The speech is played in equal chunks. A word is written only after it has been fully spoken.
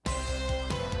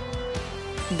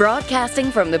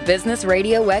Broadcasting from the Business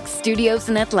Radio X studios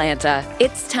in Atlanta,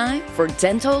 it's time for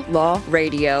Dental Law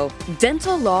Radio.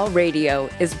 Dental Law Radio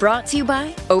is brought to you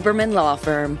by Oberman Law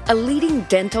Firm, a leading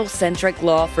dental-centric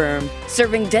law firm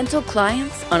serving dental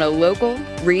clients on a local,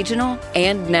 regional,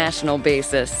 and national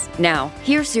basis. Now,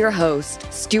 here's your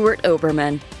host, Stuart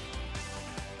Oberman.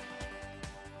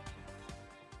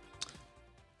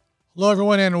 Hello,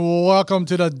 everyone, and welcome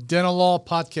to the Dental Law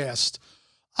Podcast.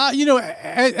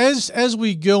 As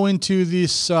we go into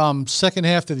this second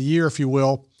half of the year, if you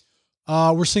will,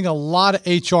 we're seeing a lot of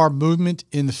HR movement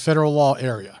in the federal law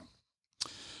area.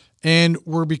 And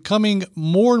we're becoming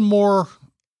more and more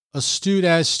astute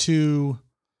as to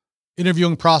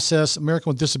interviewing process,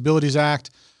 American with Disabilities Act.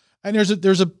 And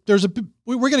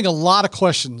we're getting a lot of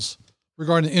questions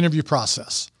regarding the interview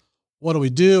process. What do we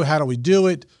do? How do we do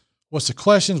it? What's the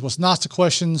questions? What's not the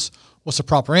questions? What's the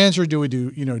proper answer? Are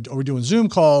we doing Zoom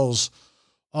calls?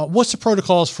 What's the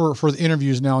protocols for the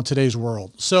interviews now in today's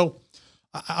world? So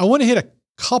I want to hit a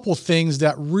couple things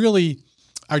that really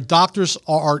our doctors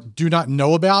do not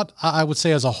know about, I would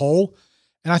say as a whole.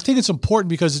 And I think it's important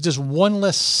because it's just one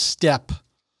less step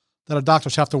that our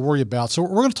doctors have to worry about. So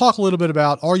we're going to talk a little bit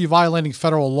about, are you violating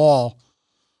federal law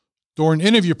during the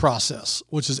interview process,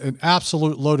 which is an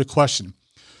absolute loaded question.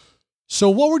 So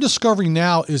what we're discovering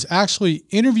now is actually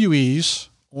interviewees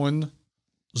on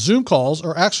Zoom calls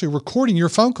are actually recording your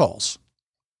phone calls,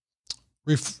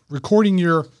 recording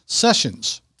your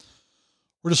sessions.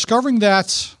 We're discovering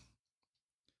that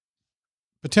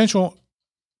potential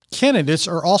candidates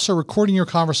are also recording your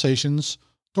conversations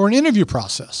during an interview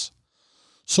process.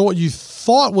 So what you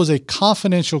thought was a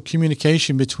confidential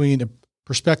communication between a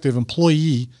prospective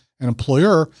employee and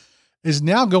employer is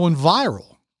now going viral.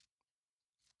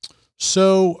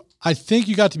 So I think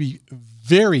you got to be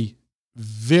very,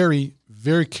 very,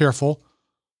 very careful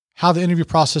how the interview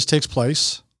process takes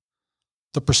place,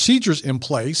 the procedures in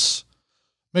place,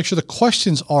 make sure the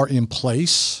questions are in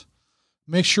place,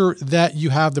 make sure that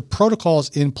you have the protocols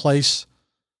in place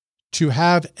to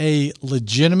have a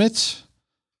legitimate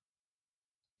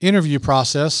interview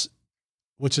process,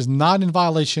 which is not in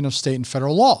violation of state and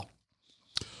federal law.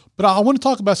 But I want to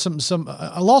talk about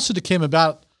a lawsuit that came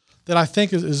about that I think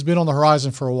has been on the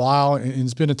horizon for a while, and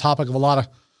it's been a topic of a lot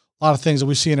of things that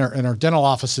we see in our dental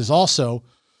offices also.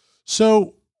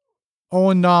 So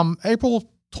on April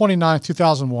 29,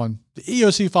 2001, the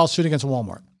EEOC filed suit against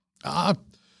Walmart.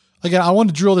 Again, I want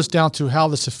to drill this down to how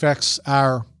this affects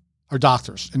our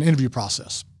doctors and interview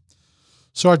process.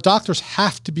 So our doctors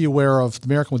have to be aware of the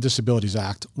American with Disabilities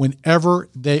Act whenever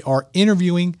they are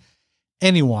interviewing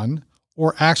anyone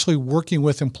or actually working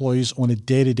with employees on a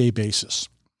day-to-day basis.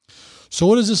 So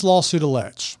what does this lawsuit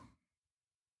allege?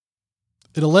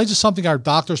 It alleges something our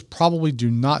doctors probably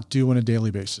do not do on a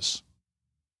daily basis.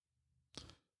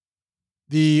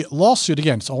 The lawsuit,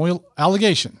 again, it's only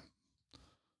allegation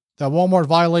that Walmart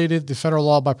violated the federal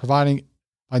law by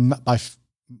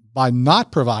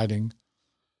not providing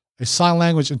a sign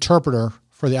language interpreter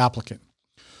for the applicant.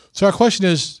 So our question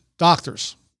is,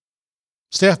 doctors,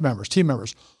 staff members, team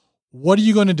members, what are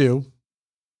you going to do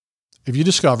if you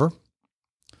discover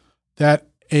that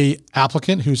a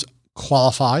applicant who's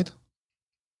qualified,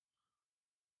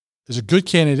 is a good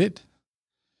candidate,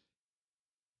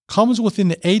 comes within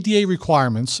the ADA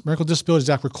requirements, American Disabilities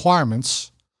Act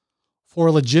requirements for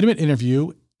a legitimate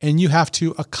interview, and you have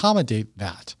to accommodate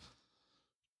that?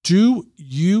 Do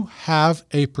you have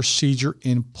a procedure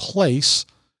in place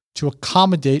to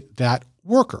accommodate that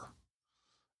worker?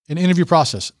 An interview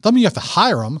process. Doesn't mean you have to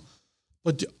hire them,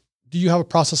 but do you have a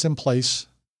process in place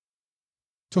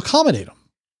to accommodate them?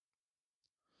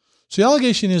 So the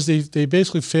allegation is they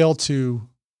basically failed to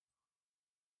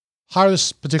hire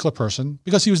this particular person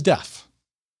because he was deaf.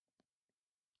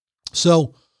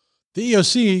 So the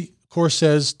EEOC, of course,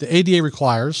 says the ADA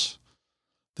requires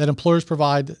that employers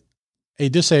provide a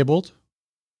disabled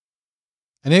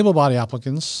and able-bodied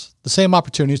applicants the same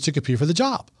opportunities to compete for the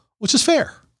job, which is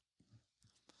fair.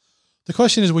 The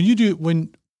question is, when you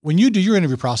do your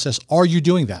interview process, are you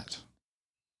doing that?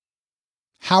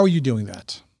 How are you doing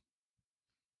that?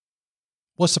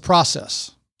 What's the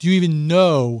process? Do you even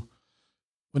know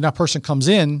when that person comes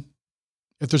in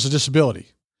if there's a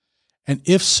disability? And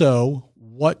if so,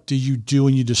 what do you do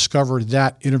when you discover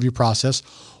that interview process?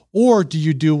 Or do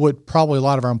you do what probably a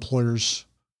lot of our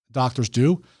doctors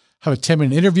do, have a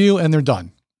 10-minute interview and they're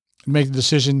done and make the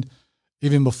decision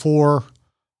even before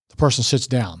the person sits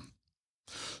down?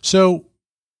 So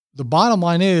the bottom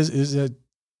line is that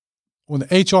on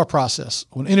the HR process,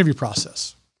 on the interview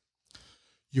process,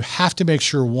 you have to make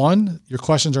sure, one, your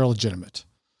questions are legitimate.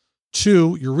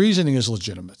 Two, your reasoning is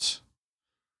legitimate.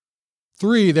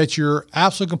 3, that you're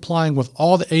absolutely complying with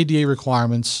all the ADA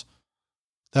requirements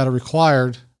that are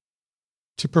required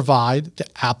to provide the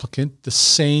applicant the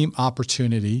same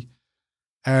opportunity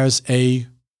as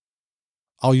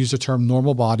I'll use the term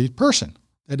normal-bodied person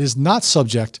that is not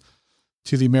subject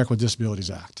to the American with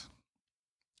Disabilities Act.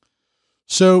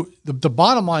 So the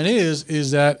bottom line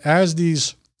is that as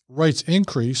these rights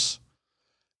increase,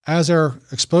 as our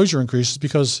exposure increases,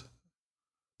 because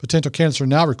potential candidates are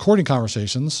now recording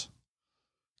conversations,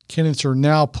 candidates are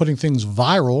now putting things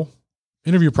viral,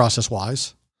 interview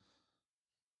process-wise,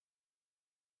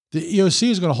 the EOC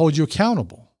is going to hold you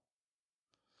accountable.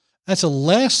 That's the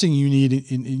last thing you need.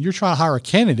 And you're trying to hire a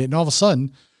candidate, and all of a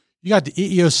sudden, you got the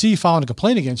EEOC filing a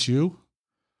complaint against you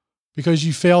because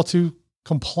you failed to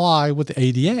comply with the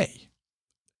ADA.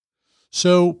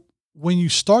 So when you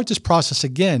start this process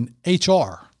again,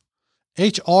 HR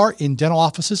in dental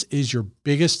offices is your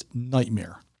biggest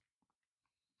nightmare.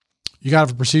 You got to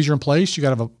have a procedure in place. You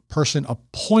got to have a person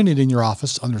appointed in your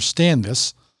office to understand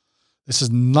this. This is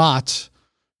not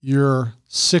your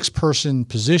 6-person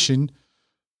position.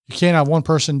 You can't have one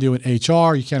person doing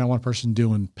HR. You can't have one person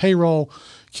doing payroll.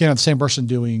 You can't have the same person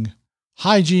doing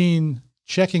hygiene,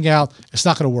 checking out. It's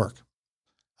not going to work.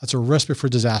 That's a recipe for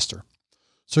disaster.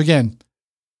 So again,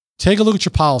 take a look at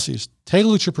your policies. Take a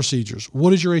look at your procedures.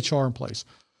 What is your HR in place?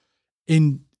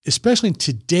 Especially in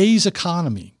today's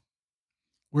economy,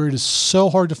 where it is so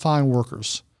hard to find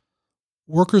workers.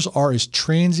 Workers are as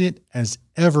transient as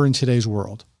ever in today's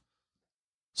world.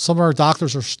 Some of our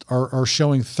doctors are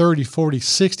showing 30, 40,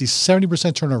 60,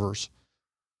 70% turnovers.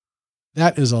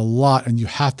 That is a lot, and you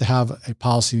have to have a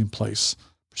policy in place,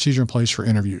 procedure in place for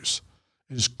interviews.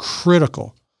 It is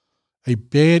critical. A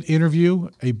bad interview,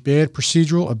 a bad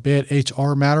procedural, a bad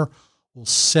HR matter will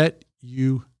set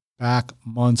you back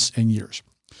months and years.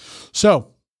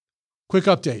 So, quick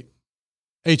update.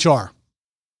 HR.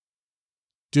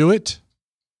 Do it.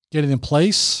 Get it in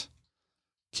place.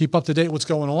 Keep up to date what's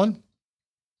going on.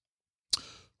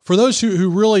 For those who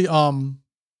really want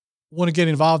to get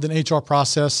involved in HR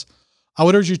process, I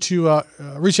would urge you to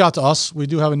reach out to us. We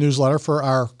do have a newsletter for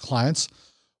our clients.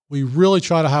 We really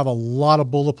try to have a lot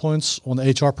of bullet points on the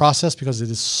HR process because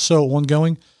it is so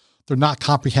ongoing. They're not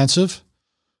comprehensive.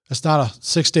 It's not a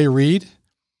 6-day read. A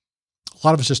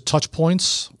lot of it's just touch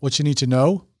points, what you need to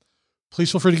know.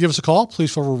 Please feel free to give us a call.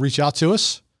 Please feel free to reach out to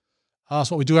us.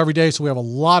 That's what we do every day. So we have a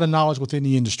lot of knowledge within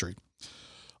the industry.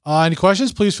 Any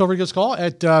questions, please feel free to give us a call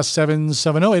at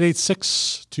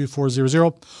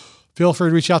 770-886-2400. Feel free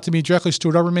to reach out to me directly,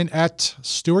 Stuart Oberman at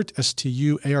Stuart,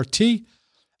 S-T-U-A-R-T,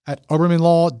 at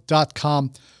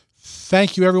obermanlaw.com.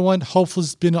 Thank you, everyone. Hopefully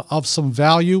it's been of some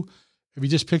value. If you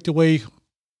just took away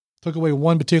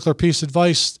one particular piece of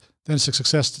advice, then it's a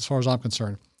success as far as I'm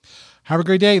concerned. Have a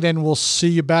great day. Then we'll see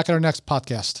you back at our next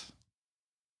podcast.